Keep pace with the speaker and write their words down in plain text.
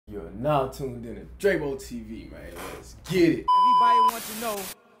now tuned in to DRAYBOETV, man. Let's get it. Everybody wants to know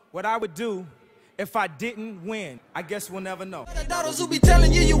what I would do if I didn't win. I guess we'll never know. The daughters who be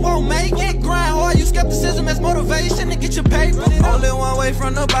telling you won't make it. Grind hard, you skepticism as motivation to get your paper. Only one way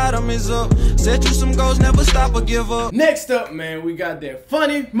from the bottom is up. Set you some goals, never stop or give up. Next up, man, we got that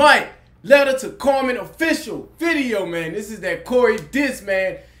Funny Mike letter to Carmen official video, man. This is that Corey diss,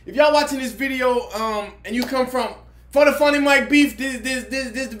 man. If y'all watching this video, and you come from for the Funny Mike beef, this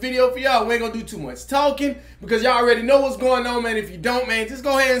the video for y'all. We ain't gonna do too much talking because y'all already know what's going on, man. If you don't, man, just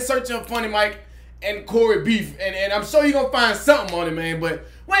go ahead and search up Funny Mike and Corey beef, and I'm sure you're gonna find something on it, man. But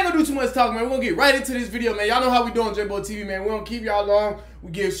we ain't gonna do too much talking, man. We're gonna get right into this video, man. Y'all know how we do on DRAYBOETV, man. We don't keep y'all long.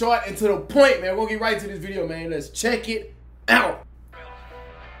 We get short and to the point, man. We're gonna get right into this video, man. Let's check it out.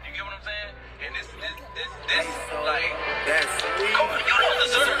 You get what I'm saying? And this like, that's you don't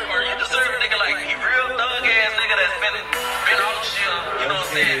deserve, or you deserve a nigga like he real thug ass nigga that's been all the shit, you know what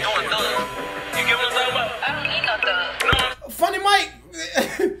I'm saying, doing thug. You get what I'm talking about? I don't need no thug. No. Funny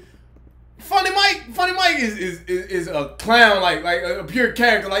Mike is a clown, like a pure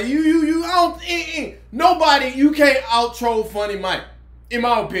character. Like you don't nobody, you can't out troll Funny Mike, in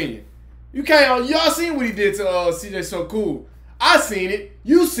my opinion. You can't. Y'all seen what he did to CJ So Cool. I seen it.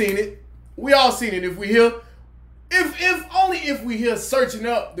 You seen it. We all seen it. If we hear, if we hear searching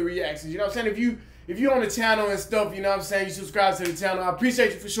up the reactions, you know what I'm saying. If you on the channel and stuff, you know what I'm saying. You subscribe to the channel. I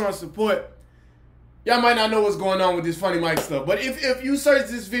appreciate you for showing support. Y'all might not know what's going on with this Funny Mike stuff, but if you search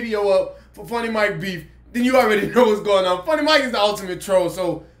this video up for Funny Mike beef, then you already know what's going on. Funny Mike is the ultimate troll,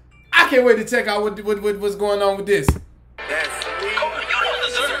 so I can't wait to check out what's going on with this. That's you don't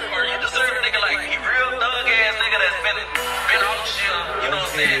deserve, or you deserve a nigga like he real thug ass nigga that's been all the shit, you know what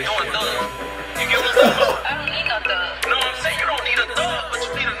I'm saying, doing thug. You get what I'm talking about? I don't need no thug. You know what I'm saying? You don't need a thug, but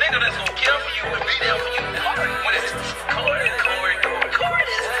you need a nigga that's gonna kill for you and be there for you. When it's Corey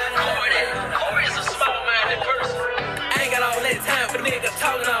is a small-minded person. I ain't got all that time for niggas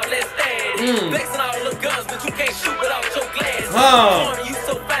talking all that stand. Flexing all the guns, but you can't shoot without your glass. Carmen, you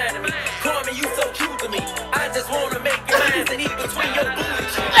so fine to me. Carmen, you so cute to me. I just wanna make your lines and eat between your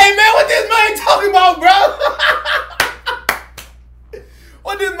booties. Hey man, what this man talking about, bro?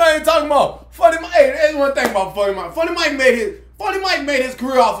 What this man talking about? Funny Mike. Hey, there's one thing about Funny Mike. Funny Mike made his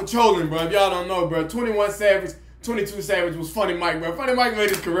career off of trolling, bro. If y'all don't know, bro, 21 Savage, 22 Savage was Funny Mike, bro. Funny Mike made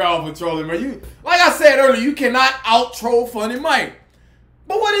his career off of trolling, bro. Like I said earlier, you cannot out troll Funny Mike.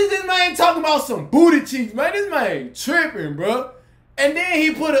 But what is this man talking about? Some booty cheeks, man. This man tripping, bro. And then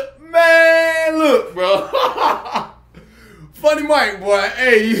he put a man. Look, bro. Funny Mike, boy.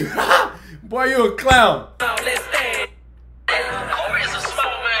 Hey, boy, you a clown. Corey is a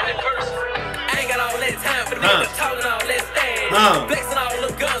small-minded person. I ain't got all that time for niggas talking all that stand. Flexing all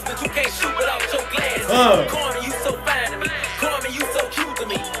the guns, but you can't shoot without your glass. Carmen, you so fine to me. Carmen, you so cute to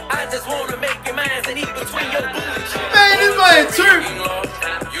me. I just wanna make your minds and eat between your booties. Man, this man tripping.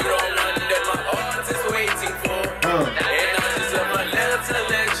 You don't want that my heart is waiting for. And I just have my letter to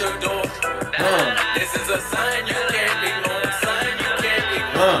let your door. This is a sign you can't ignore. Sign you can't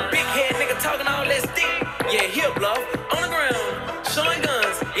ignore. Big head nigga talking all that stick. Yeah, he'll bluff on the ground, showing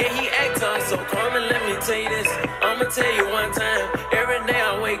guns. Yeah, he act tough. So Carmen, let me tell you this. I'ma tell you one time. Every day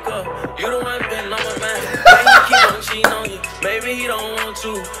I wake up, you the one been on my mind. Why he keep on cheating on you? Maybe he don't want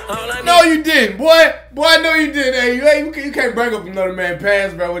you. All I need. No, you didn't, boy. Boy, no, you didn't. Hey, you can't break up another man's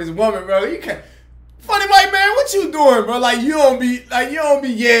pants, bro, with his woman, bro. You can't. Funny Mike, man, what you doing, bro? Like you don't be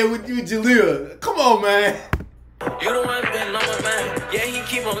yeah with Jaleel. Come on, man. You the one been on my mind. Yeah, he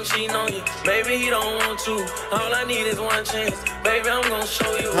keep on cheating on you. Maybe he don't want you. All I need is one chance. Baby, I'm gonna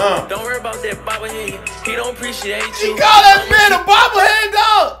show you. Don't worry about that bobblehead. He don't appreciate you. He called that man a bobblehead,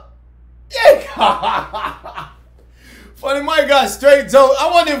 dog. Yeah. Funny Mike got straight jokes. I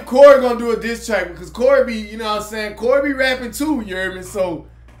wonder if Corey gonna do a diss track because Corey be, you know what I'm saying? Corey be rapping too, you heard me? So,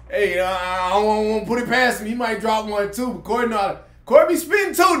 hey, I don't want to put it past him. He might drop one too. But Corey be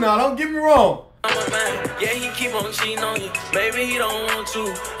spitting too now. Don't get me wrong. Yeah, he keep on cheating on you. Maybe he don't want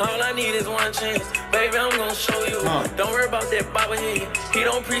you. All I need is one chance. Baby, I'm gonna show you. Don't worry about that bobblehead. He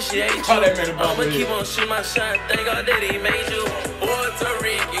don't appreciate you. I'ma keep on shooting my shot. Thank God that he made you. Puerto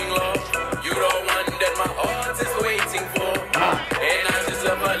Rican love. You the one that my heart is waiting for. And I just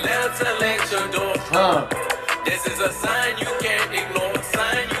love a letter to let your door. This is a sign you can't ignore.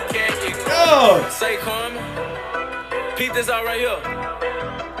 Sign you can't ignore. Say, Carmen, peep this out right here.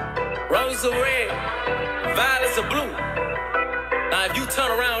 Roses are red, violets are blue. Now if you turn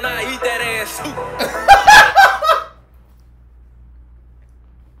around, I eat that ass too.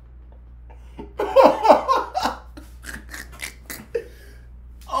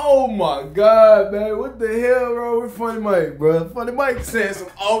 Oh my God, man. What the hell wrong with Funny Mike, bro? Funny Mike saying some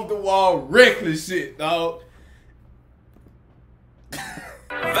off-the-wall reckless shit, dog.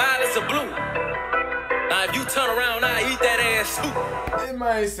 Violets are blue. Now, if you turn around, I eat that ass too. This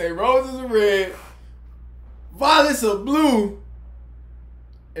man say roses are red, violets are blue,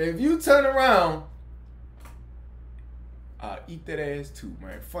 and if you turn around, I'll eat that ass too,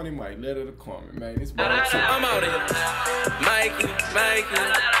 man. Funny Mike, letter to Carmen, man. This man too. I'm out here. Mikey.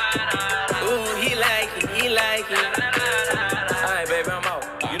 Ooh, he like it. All right, baby, I'm out.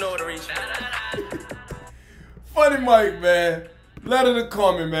 You know where to reach. Funny Mike, man. Letter to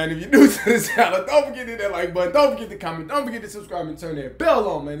Carmen, man. If you're new to this channel, don't forget to hit that like button. Don't forget to comment. Don't forget to subscribe and turn that bell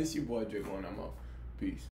on, man. It's your boy Drake, and I'm out. Peace.